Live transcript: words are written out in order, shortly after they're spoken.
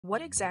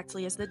What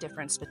exactly is the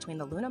difference between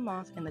the Luna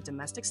moth and the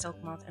domestic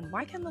silk moth, and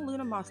why can the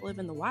Luna moth live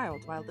in the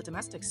wild while the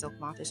domestic silk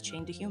moth is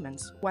chained to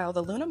humans? While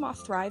the Luna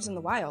moth thrives in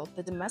the wild,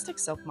 the domestic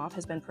silk moth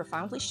has been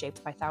profoundly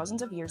shaped by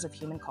thousands of years of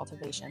human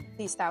cultivation.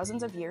 These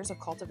thousands of years of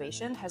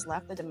cultivation has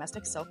left the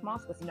domestic silk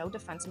moth with no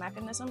defense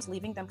mechanisms,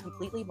 leaving them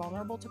completely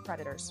vulnerable to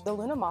predators. The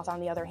Luna moth, on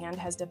the other hand,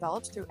 has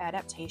developed through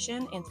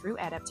adaptation, and through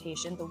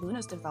adaptation, the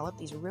Lunas develop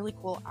these really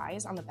cool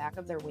eyes on the back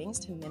of their wings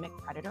to mimic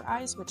predator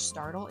eyes, which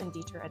startle and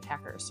deter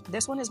attackers.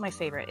 This one is my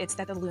favorite. It's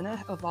that the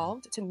Luna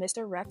evolved to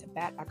misdirect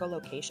bat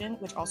echolocation,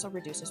 which also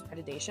reduces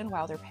predation,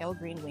 while their pale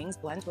green wings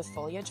blend with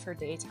foliage for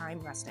daytime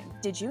resting.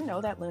 Did you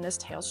know that Luna's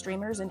tail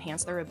streamers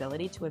enhance their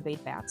ability to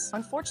evade bats?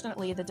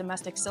 Unfortunately, the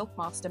domestic silk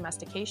moth's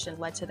domestication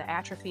led to the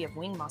atrophy of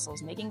wing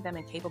muscles, making them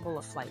incapable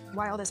of flight.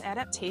 While this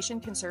adaptation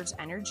conserves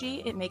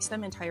energy, it makes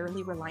them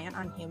entirely reliant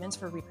on humans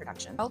for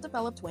reproduction.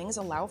 Well-developed wings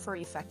allow for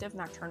effective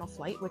nocturnal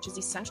flight, which is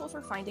essential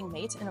for finding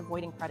mates and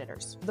avoiding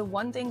predators. The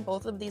one thing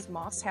both of these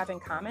moths have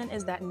in common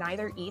is that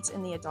neither eats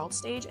in the adult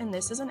stage, and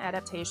this is an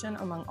adaptation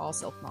among all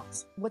silk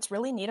moths. What's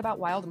really neat about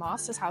wild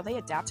moths is how they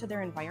adapt to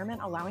their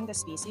environment, allowing the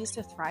species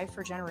to thrive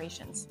for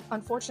generations.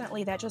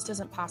 Unfortunately, that just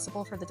isn't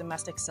possible for the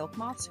domestic silk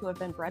moths, who have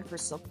been bred for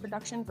silk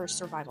production versus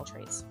survival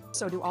traits.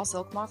 So do all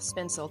silk moths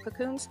spin silk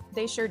cocoons?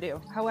 They sure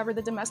do. However,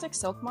 the domestic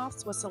silk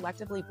moths was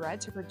selectively bred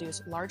to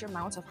produce large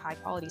amounts of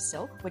high-quality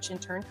silk, which in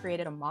turn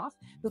created a moth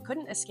who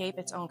couldn't escape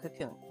its own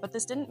cocoon. But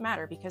this didn't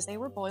matter because they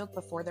were boiled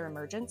before their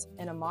emergence,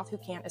 and a moth who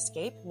can't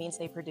escape means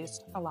they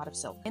produced a lot of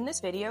silk. In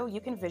this video, you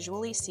can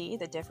visually see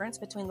the difference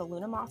between the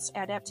Luna moth's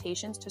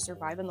adaptations to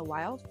survive in the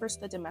wild versus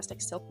the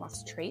domestic silk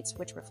moth's traits,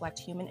 which reflect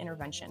human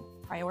intervention,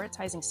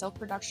 prioritizing silk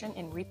production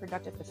and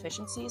reproductive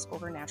efficiencies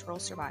over natural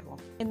survival.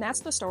 And that's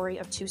the story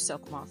of two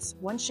silk moths,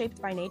 one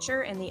shaped by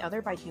nature and the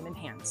other by human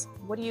hands.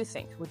 What do you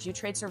think? Would you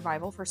trade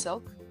survival for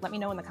silk? Let me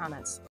know in the comments.